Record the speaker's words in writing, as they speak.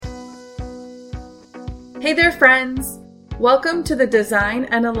Hey there, friends! Welcome to the Design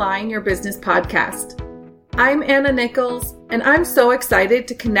and Align Your Business podcast. I'm Anna Nichols, and I'm so excited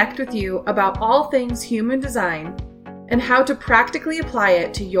to connect with you about all things human design and how to practically apply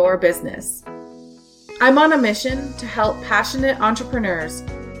it to your business. I'm on a mission to help passionate entrepreneurs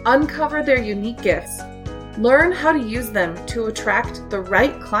uncover their unique gifts, learn how to use them to attract the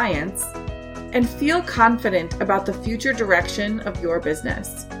right clients, and feel confident about the future direction of your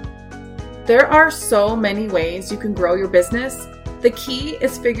business. There are so many ways you can grow your business. The key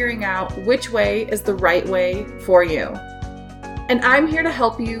is figuring out which way is the right way for you. And I'm here to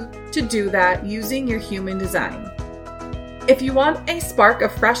help you to do that using your human design. If you want a spark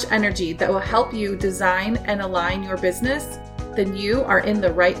of fresh energy that will help you design and align your business, then you are in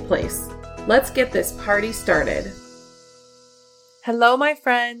the right place. Let's get this party started. Hello, my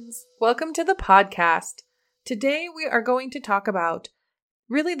friends. Welcome to the podcast. Today we are going to talk about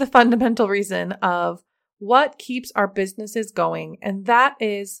really the fundamental reason of what keeps our businesses going, and that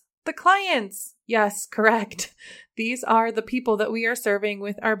is the clients. Yes, correct. These are the people that we are serving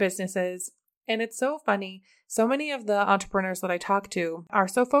with our businesses. And it's so funny. So many of the entrepreneurs that I talk to are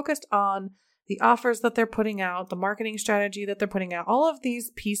so focused on the offers that they're putting out, the marketing strategy that they're putting out, all of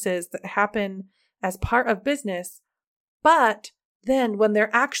these pieces that happen as part of business. But then when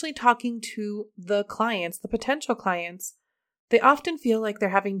they're actually talking to the clients, the potential clients, they often feel like they're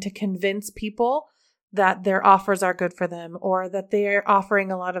having to convince people that their offers are good for them or that they're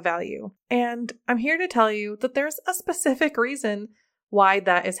offering a lot of value. And I'm here to tell you that there's a specific reason why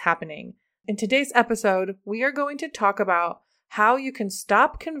that is happening. In today's episode, we are going to talk about how you can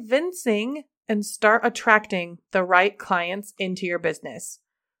stop convincing and start attracting the right clients into your business.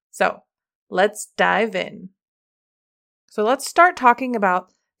 So let's dive in. So let's start talking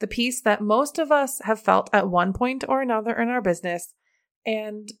about the piece that most of us have felt at one point or another in our business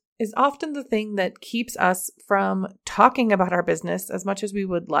and is often the thing that keeps us from talking about our business as much as we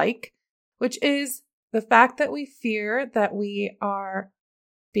would like, which is the fact that we fear that we are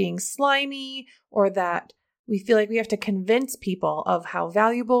being slimy or that we feel like we have to convince people of how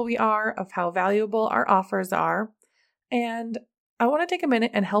valuable we are, of how valuable our offers are. And I want to take a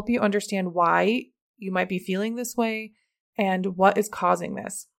minute and help you understand why you might be feeling this way and what is causing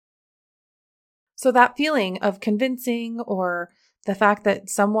this. So that feeling of convincing or the fact that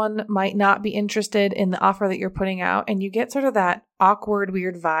someone might not be interested in the offer that you're putting out and you get sort of that awkward,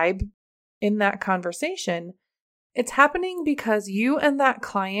 weird vibe in that conversation, it's happening because you and that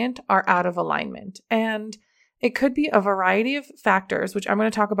client are out of alignment. And it could be a variety of factors, which I'm going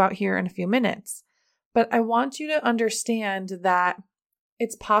to talk about here in a few minutes. But I want you to understand that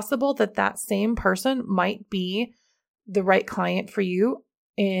it's possible that that same person might be the right client for you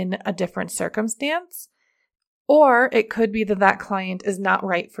in a different circumstance, or it could be that that client is not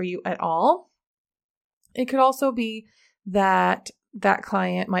right for you at all. It could also be that that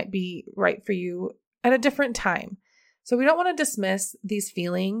client might be right for you at a different time. So we don't want to dismiss these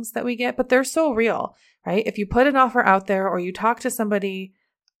feelings that we get, but they're so real, right? If you put an offer out there or you talk to somebody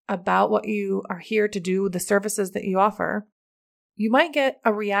about what you are here to do, the services that you offer, you might get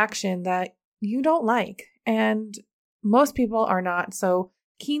a reaction that you don't like. And most people are not so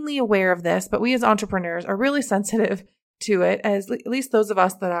keenly aware of this, but we as entrepreneurs are really sensitive to it, as at least those of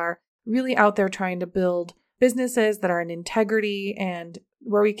us that are really out there trying to build businesses that are in integrity and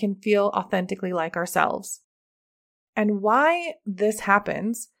where we can feel authentically like ourselves. And why this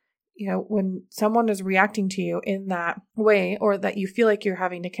happens, when someone is reacting to you in that way or that you feel like you're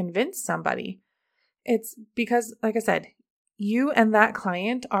having to convince somebody, it's because, like I said, you and that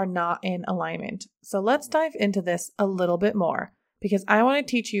client are not in alignment. So let's dive into this a little bit more, because I want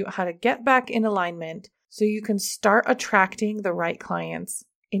to teach you how to get back in alignment so you can start attracting the right clients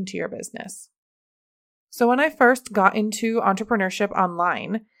into your business. So when I first got into entrepreneurship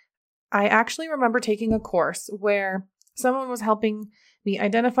online, I actually remember taking a course where someone was helping me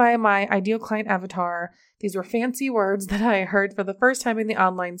identify my ideal client avatar. These were fancy words that I heard for the first time in the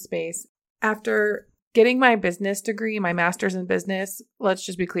online space. After getting my business degree, my master's in business, let's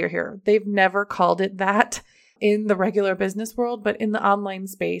just be clear here, they've never called it that in the regular business world, but in the online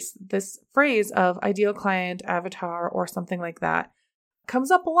space, this phrase of ideal client avatar or something like that comes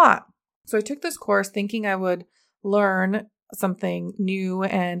up a lot. So I took this course thinking I would learn something new,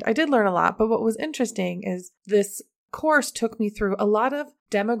 and I did learn a lot. But what was interesting is this course took me through a lot of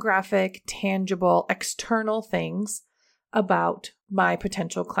demographic, tangible, external things about my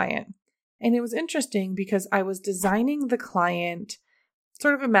potential client. And it was interesting because I was designing the client,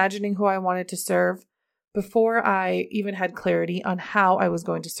 sort of imagining who I wanted to serve before I even had clarity on how I was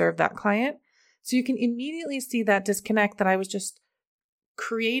going to serve that client. So you can immediately see that disconnect that I was just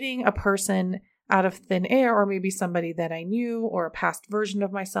creating a person out of thin air, or maybe somebody that I knew or a past version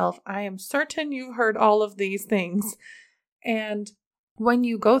of myself. I am certain you've heard all of these things. And when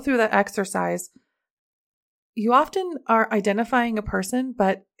you go through that exercise, you often are identifying a person,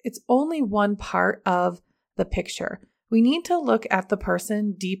 but it's only one part of the picture. We need to look at the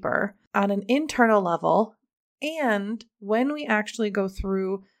person deeper on an internal level. And when we actually go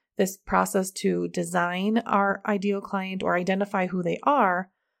through this process to design our ideal client or identify who they are,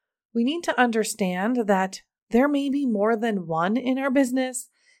 we need to understand that there may be more than one in our business.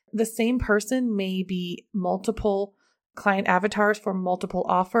 The same person may be multiple client avatars for multiple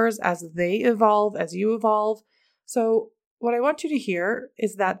offers as they evolve, as you evolve. So what I want you to hear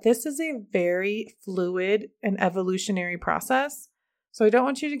is that this is a very fluid and evolutionary process. So I don't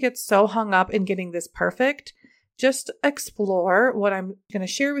want you to get so hung up in getting this perfect. Just explore what I'm going to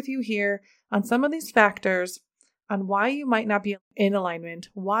share with you here on some of these factors on why you might not be in alignment,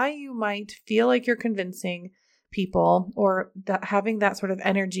 why you might feel like you're convincing people or having that sort of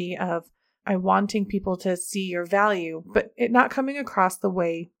energy of wanting people to see your value, but it not coming across the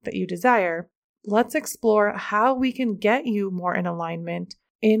way that you desire. Let's explore how we can get you more in alignment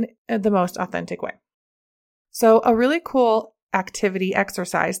in the most authentic way. So a really cool activity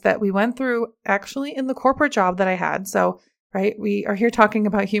exercise that we went through actually in the corporate job that I had. So, right, we are here talking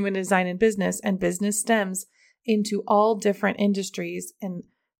about human design and business stems into all different industries. And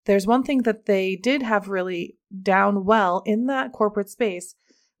there's one thing that they did have really down well in that corporate space,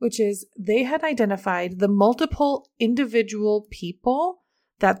 which is they had identified the multiple individual people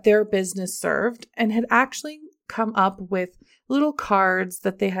that their business served and had actually come up with little cards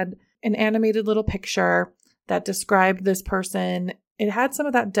that they had an animated little picture that described this person. It had some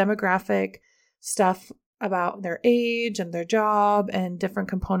of that demographic stuff about their age and their job and different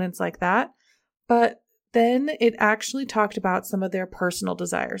components like that. But then it actually talked about some of their personal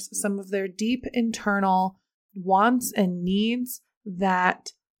desires, some of their deep internal wants and needs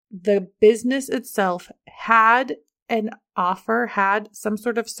that the business itself had an offer, had some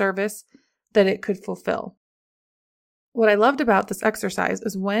sort of service that it could fulfill. What I loved about this exercise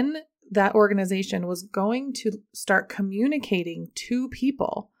is when that organization was going to start communicating to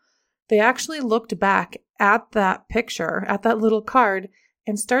people, they actually looked back at that picture, at that little card,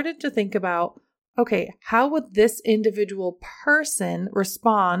 and started to think about, okay, how would this individual person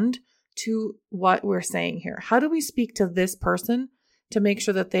respond to what we're saying here? How do we speak to this person to make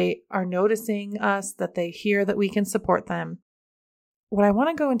sure that they are noticing us, that they hear that we can support them? What I want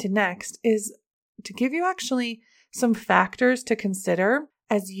to go into next is to give you actually some factors to consider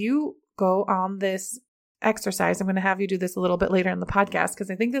as you go on this exercise. I'm going to have you do this a little bit later in the podcast because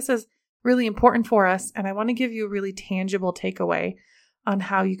I think this is really important for us. And I want to give you a really tangible takeaway on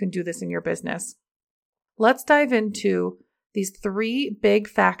how you can do this in your business. Let's dive into these 3 big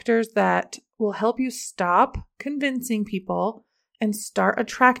factors that will help you stop convincing people and start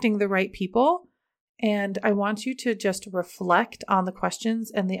attracting the right people. And I want you to just reflect on the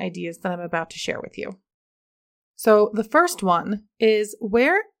questions and the ideas that I'm about to share with you. So the first one is,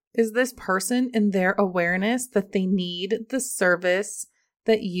 where is this person in their awareness that they need the service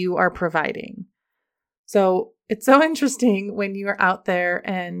that you are providing? So it's so interesting when you are out there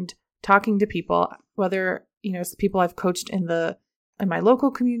and talking to people, whether, people I've coached in my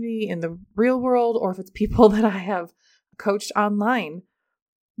local community, in the real world, or if it's people that I have coached online,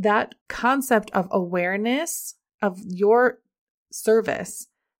 that concept of awareness of your service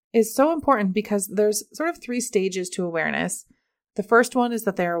is so important because there's sort of 3 stages to awareness. The first one is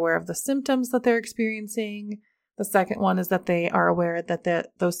that they're aware of the symptoms that they're experiencing. The second one is that they are aware that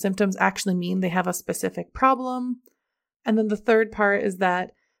those symptoms actually mean they have a specific problem. And then the third part is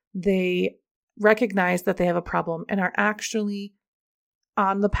that they recognize that they have a problem and are actually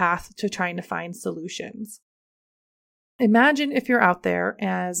on the path to trying to find solutions. Imagine if you're out there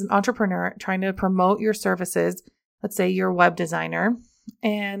as an entrepreneur trying to promote your services. Let's say you're a web designer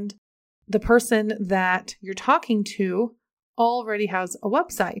and the person that you're talking to already has a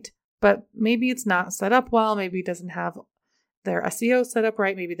website, but maybe it's not set up well. Maybe it doesn't have their SEO set up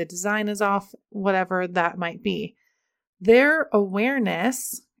right. Maybe the design is off, whatever that might be. Their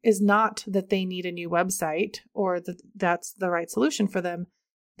awareness is not that they need a new website or that that's the right solution for them.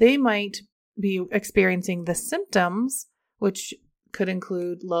 They might be experiencing the symptoms, which could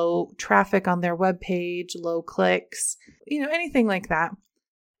include low traffic on their web page, low clicks, anything like that.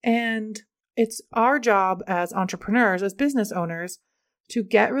 And it's our job as entrepreneurs, as business owners, to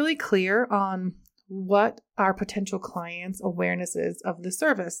get really clear on what our potential clients' awareness is of the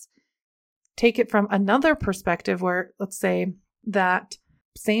service. Take it from another perspective where, let's say, that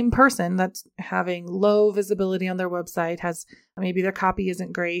same person that's having low visibility on their website maybe their copy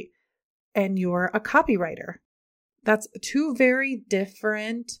isn't great. and you're a copywriter. That's two very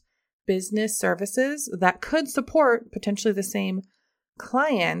different business services that could support potentially the same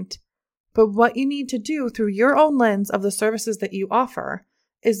client. But what you need to do through your own lens of the services that you offer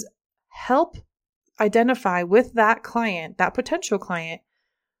is help identify with that client, that potential client,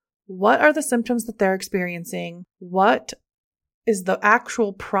 what are the symptoms that they're experiencing? What is the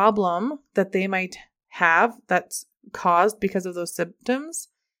actual problem that they might have that's caused because of those symptoms?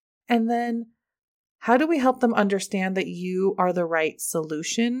 And then how do we help them understand that you are the right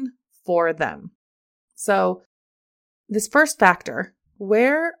solution for them? So this first factor,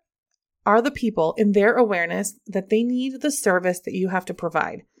 where are the people in their awareness that they need the service that you have to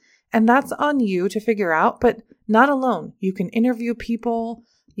provide? And that's on you to figure out, but not alone. You can interview people.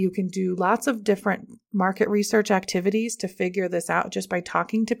 You can do lots of different market research activities to figure this out just by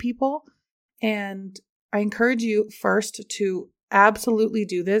talking to people. And I encourage you first to absolutely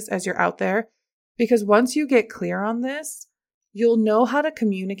do this as you're out there, because once you get clear on this, you'll know how to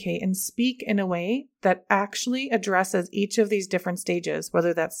communicate and speak in a way that actually addresses each of these different stages,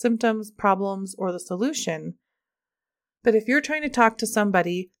 whether that's symptoms, problems, or the solution. But if you're trying to talk to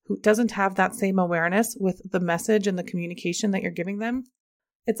somebody who doesn't have that same awareness with the message and the communication that you're giving them,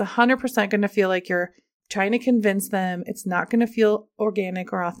 it's 100% going to feel like you're trying to convince them. It's not going to feel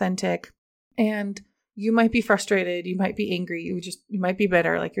organic or authentic. And you might be frustrated. You might be angry. You might be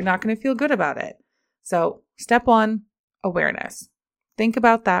bitter. Like you're not going to feel good about it. So step one, awareness. Think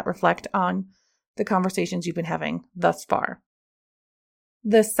about that. Reflect on the conversations you've been having thus far.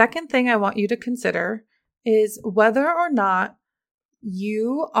 The second thing I want you to consider is whether or not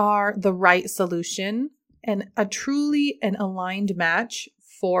you are the right solution and a truly an aligned match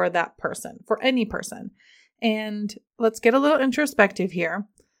for that person, for any person. And let's get a little introspective here,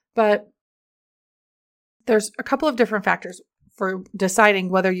 but there's a couple of different factors for deciding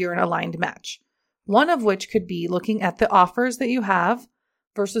whether you're an aligned match. One of which could be looking at the offers that you have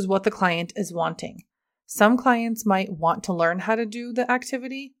versus what the client is wanting. Some clients might want to learn how to do the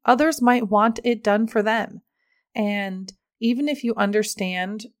activity. Others might want it done for them. And even if you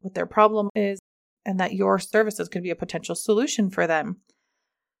understand what their problem is and that your services could be a potential solution for them,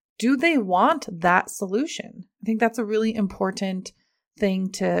 do they want that solution? I think that's a really important thing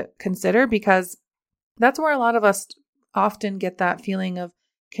to consider, because that's where a lot of us often get that feeling of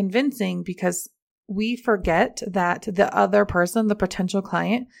convincing, because we forget that the other person, the potential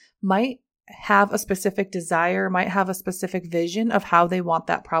client, might have a specific desire, might have a specific vision of how they want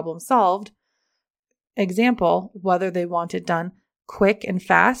that problem solved. Example, whether they want it done quick and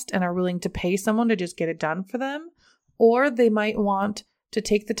fast and are willing to pay someone to just get it done for them, or they might want to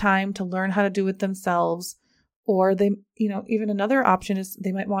take the time to learn how to do it themselves. Or they, even another option is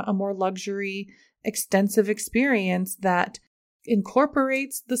they might want a more luxury, extensive experience that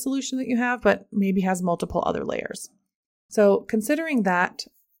incorporates the solution that you have, but maybe has multiple other layers. So considering that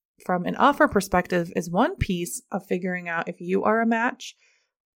from an offer perspective is one piece of figuring out if you are a match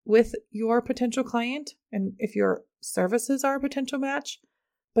with your potential client and if your services are a potential match.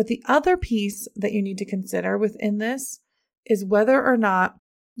 But the other piece that you need to consider within this is whether or not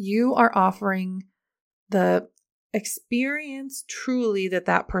you are offering the experience truly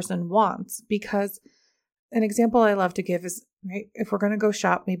that person wants. Because an example I love to give is, right, if we're going to go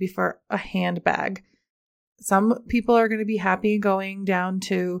shop maybe for a handbag, some people are going to be happy going down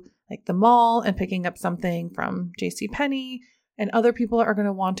to like the mall and picking up something from JCPenney, and other people are going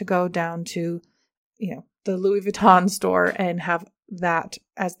to want to go down to, the Louis Vuitton store and have that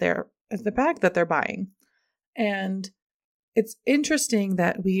as the bag that they're buying. And it's interesting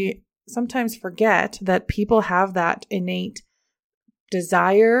that we sometimes forget that people have that innate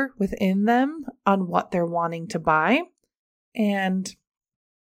desire within them on what they're wanting to buy. And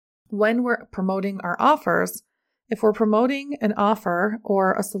when we're promoting our offers, if we're promoting an offer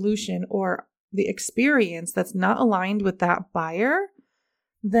or a solution or the experience that's not aligned with that buyer,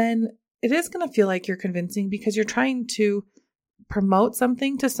 then it is going to feel like you're convincing, because you're trying to promote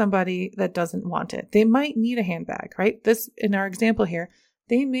something to somebody that doesn't want it. They might need a handbag, right? This, in our example here,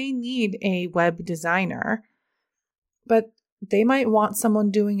 they may need a web designer, but they might want someone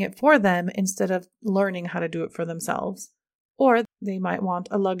doing it for them instead of learning how to do it for themselves. Or they might want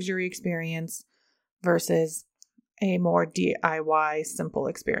a luxury experience versus a more DIY simple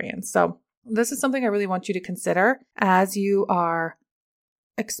experience. So this is something I really want you to consider as you are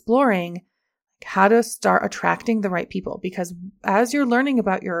exploring how to start attracting the right people. Because as you're learning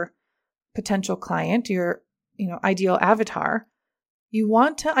about your potential client, your ideal avatar, you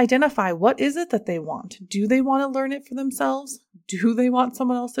want to identify what is it that they want. Do they want to learn it for themselves? Do they want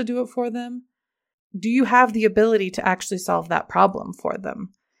someone else to do it for them? Do you have the ability to actually solve that problem for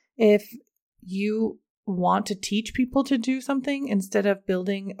them? If you want to teach people to do something instead of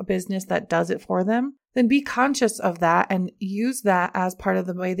building a business that does it for them, then be conscious of that and use that as part of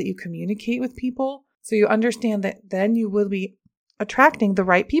the way that you communicate with people. So you understand that then you will be attracting the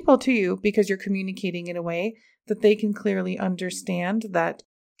right people to you because you're communicating in a way that they can clearly understand that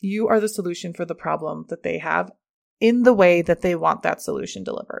you are the solution for the problem that they have in the way that they want that solution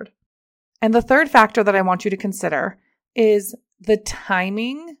delivered. And the third factor that I want you to consider is the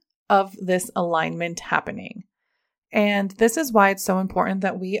timing of this alignment happening. And this is why it's so important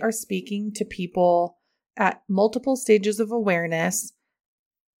that we are speaking to people at multiple stages of awareness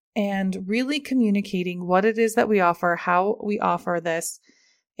and really communicating what it is that we offer, how we offer this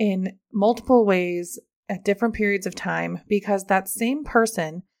in multiple ways at different periods of time, because that same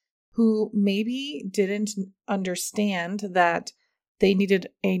person who maybe didn't understand that they needed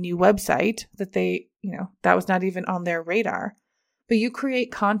a new website, that that was not even on their radar, but you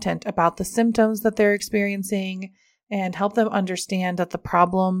create content about the symptoms that they're experiencing and help them understand that the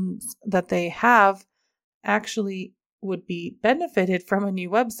problems that they have actually would be benefited from a new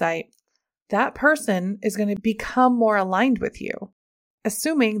website, that person is going to become more aligned with you,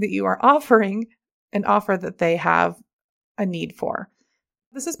 assuming that you are offering an offer that they have a need for.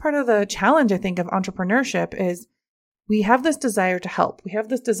 This is part of the challenge, I think, of entrepreneurship is we have this desire to help. We have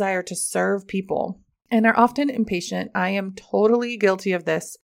this desire to serve people and are often impatient. I am totally guilty of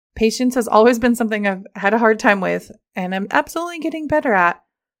this. Patience has always been something I've had a hard time with and I'm absolutely getting better at.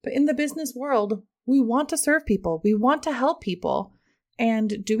 But in the business world, we want to serve people. We want to help people.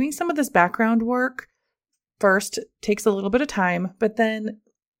 And doing some of this background work first takes a little bit of time, but then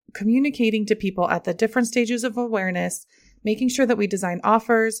communicating to people at the different stages of awareness, making sure that we design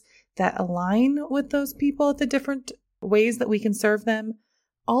offers that align with those people at the different ways that we can serve them.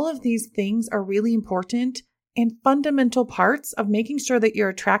 All of these things are really important and fundamental parts of making sure that you're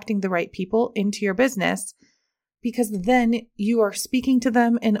attracting the right people into your business, because then you are speaking to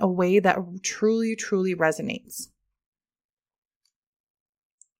them in a way that truly, truly resonates.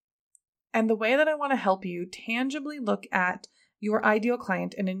 And the way that I want to help you tangibly look at your ideal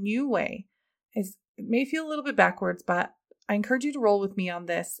client in a new way is, it may feel a little bit backwards, but I encourage you to roll with me on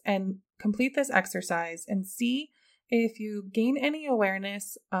this and complete this exercise and see if you gain any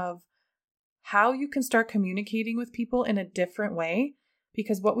awareness of how you can start communicating with people in a different way.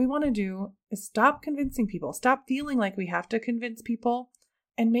 Because what we want to do is stop convincing people, stop feeling like we have to convince people,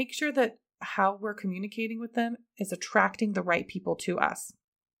 and make sure that how we're communicating with them is attracting the right people to us.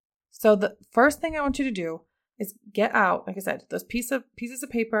 So the first thing I want you to do is get out, like I said, those pieces of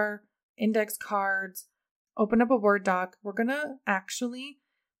paper, index cards, open up a Word doc. We're going to actually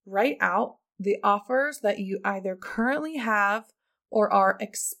write out the offers that you either currently have or are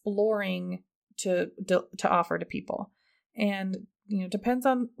exploring to offer to people. And depends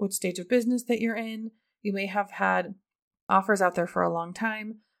on which stage of business that you're in. You may have had offers out there for a long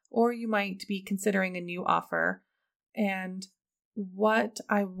time, or you might be considering a new offer. And what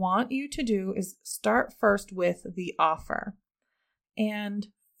I want you to do is start first with the offer. And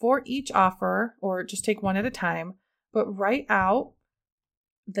for each offer, or just take one at a time, but write out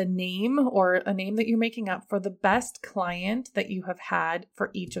the name or a name that you're making up for the best client that you have had for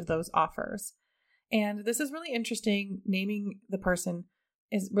each of those offers. And this is really interesting. Naming the person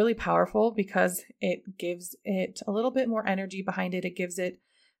is really powerful because it gives it a little bit more energy behind it. It gives it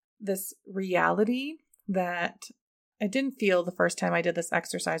this reality that I didn't feel the first time I did this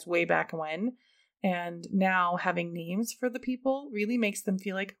exercise way back when. And now having names for the people really makes them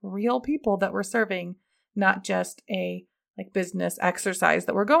feel like real people that we're serving, not just a business exercise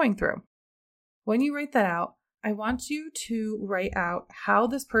that we're going through. When you write that out, I want you to write out how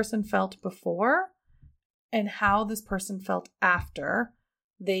this person felt before and how this person felt after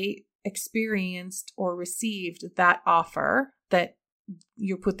they experienced or received that offer that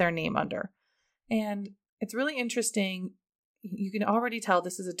you put their name under. And it's really interesting. You can already tell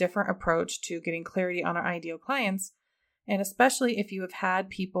this is a different approach to getting clarity on our ideal clients. And especially if you have had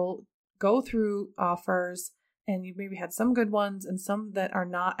people go through offers and you maybe had some good ones and some that are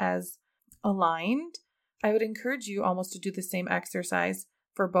not as aligned, I would encourage you almost to do the same exercise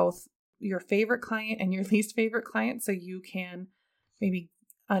for both your favorite client and your least favorite client, so you can maybe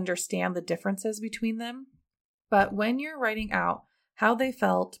understand the differences between them. But when you're writing out how they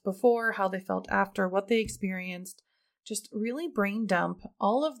felt before, how they felt after, what they experienced, just really brain dump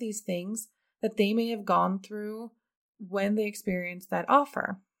all of these things that they may have gone through when they experienced that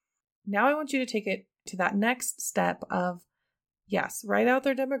offer. Now I want you to take it to that next step of, yes, write out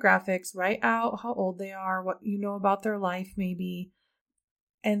their demographics, write out how old they are, what you know about their life maybe,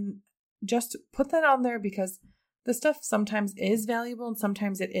 and just put that on there because This stuff sometimes is valuable and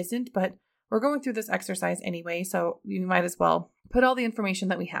sometimes it isn't, but we're going through this exercise anyway, so you might as well put all the information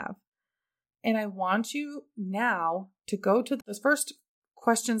that we have. And I want you now to go to those first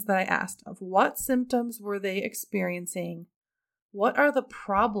questions that I asked of what symptoms were they experiencing? What are the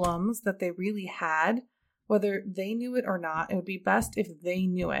problems that they really had? Whether they knew it or not, it would be best if they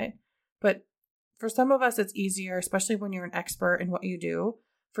knew it. But for some of us, it's easier, especially when you're an expert in what you do,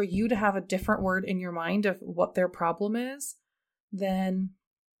 for you to have a different word in your mind of what their problem is than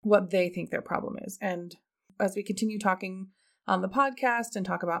what they think their problem is. And as we continue talking on the podcast and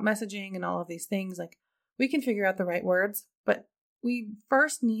talk about messaging and all of these things, like we can figure out the right words, but we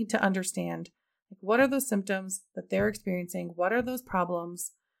first need to understand what are those symptoms that they're experiencing? What are those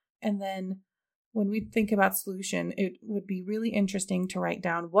problems? And then when we think about solution, it would be really interesting to write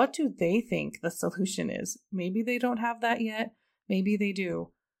down what do they think the solution is. Maybe they don't have that yet. Maybe they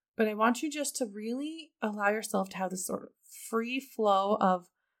do. But I want you just to really allow yourself to have this sort of free flow of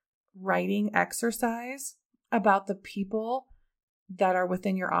writing exercise about the people that are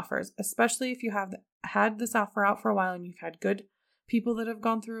within your offers, especially if you have had this offer out for a while and you've had good people that have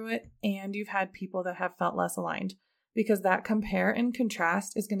gone through it and you've had people that have felt less aligned, because that compare and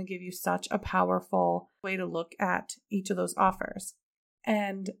contrast is going to give you such a powerful way to look at each of those offers.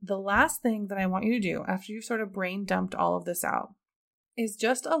 And the last thing that I want you to do after you've sort of brain dumped all of this out is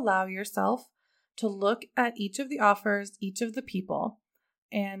just allow yourself to look at each of the offers, each of the people,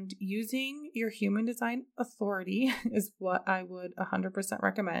 and using your human design authority is what I would 100%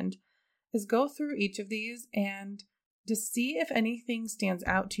 recommend, is go through each of these and to see if anything stands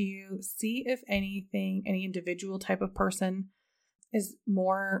out to you, see if anything, any individual type of person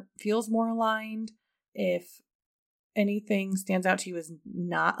feels more aligned, if anything stands out to you as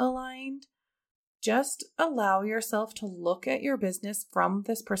not aligned. Just allow yourself to look at your business from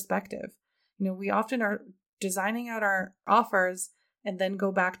this perspective. We often are designing out our offers and then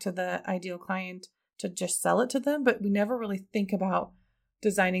go back to the ideal client to just sell it to them, but we never really think about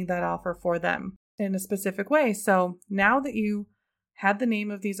designing that offer for them in a specific way. So now that you had the name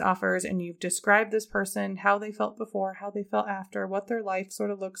of these offers and you've described this person, how they felt before, how they felt after, what their life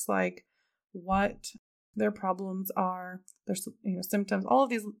sort of looks like, what their problems are, their symptoms, all of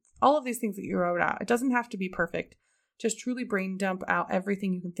these things that you wrote out. It doesn't have to be perfect. Just truly brain dump out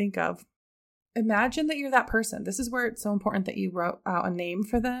everything you can think of. Imagine that you're that person. This is where it's so important that you wrote out a name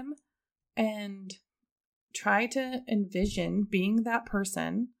for them and try to envision being that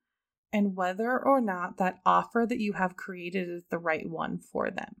person and whether or not that offer that you have created is the right one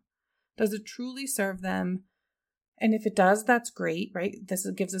for them. Does it truly serve them? And if it does, that's great, right? This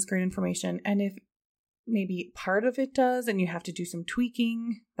gives us great information. And if maybe part of it does and you have to do some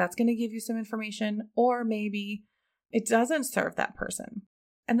tweaking, that's going to give you some information. Or maybe it doesn't serve that person.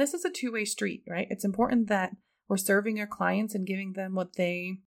 And this is a two-way street, right? It's important that we're serving our clients and giving them what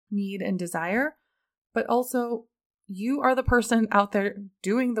they need and desire, but also you are the person out there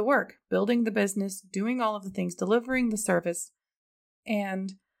doing the work, building the business, doing all of the things, delivering the service,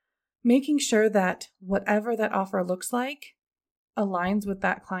 and making sure that whatever that offer looks like aligns with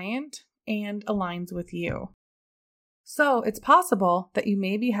that client and aligns with you. So it's possible that you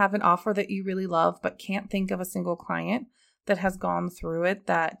maybe have an offer that you really love, but can't think of a single client that has gone through it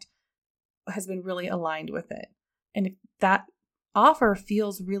that has been really aligned with it. And if that offer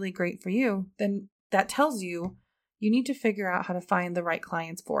feels really great for you, then that tells you need to figure out how to find the right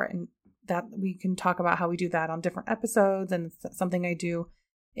clients for it. And that we can talk about how we do that on different episodes. And it's something I do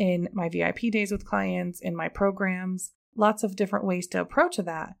in my VIP days with clients, in my programs, lots of different ways to approach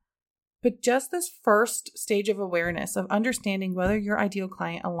that. But just this first stage of awareness of understanding whether your ideal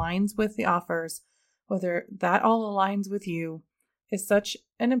client aligns with the offers, whether that all aligns with you, is such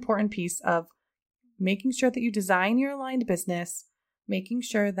an important piece of making sure that you design your aligned business, making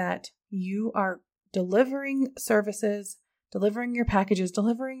sure that you are delivering services, delivering your packages,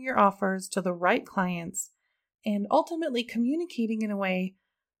 delivering your offers to the right clients, and ultimately communicating in a way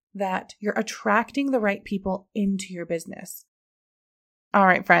that you're attracting the right people into your business. All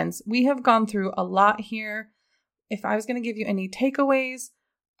right, friends, we have gone through a lot here. If I was going to give you any takeaways,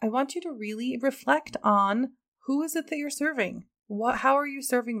 I want you to really reflect on who is it that you're serving? How are you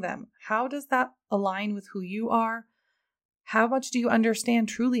serving them? How does that align with who you are? How much do you understand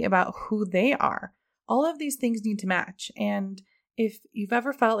truly about who they are? All of these things need to match. And if you've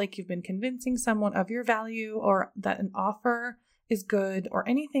ever felt like you've been convincing someone of your value or that an offer is good or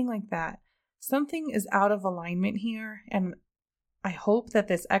anything like that, something is out of alignment here. And I hope that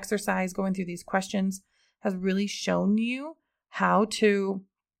this exercise, going through these questions, has really shown you how to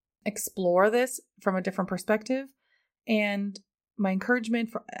explore this from a different perspective. And my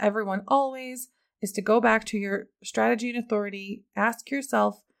encouragement for everyone always is to go back to your strategy and authority, ask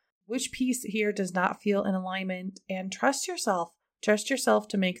yourself which piece here does not feel in alignment, and trust yourself. Trust yourself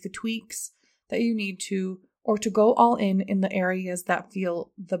to make the tweaks that you need to, or to go all in the areas that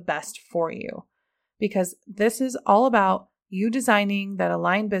feel the best for you. Because this is all about you designing that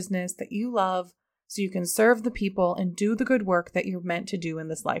aligned business that you love so you can serve the people and do the good work that you're meant to do in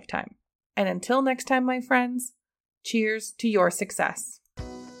this lifetime. And until next time, my friends, cheers to your success.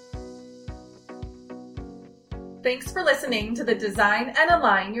 Thanks for listening to the Design and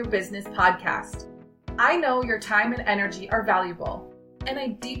Align Your Business podcast. I know your time and energy are valuable, and I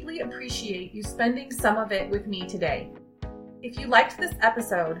deeply appreciate you spending some of it with me today. If you liked this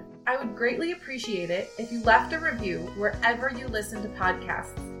episode, I would greatly appreciate it if you left a review wherever you listen to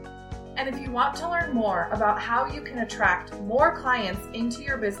podcasts. And if you want to learn more about how you can attract more clients into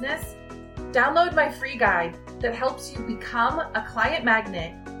your business, download my free guide that helps you become a client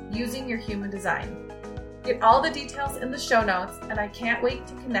magnet using your human design. Get all the details in the show notes, and I can't wait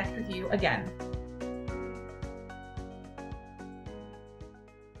to connect with you again.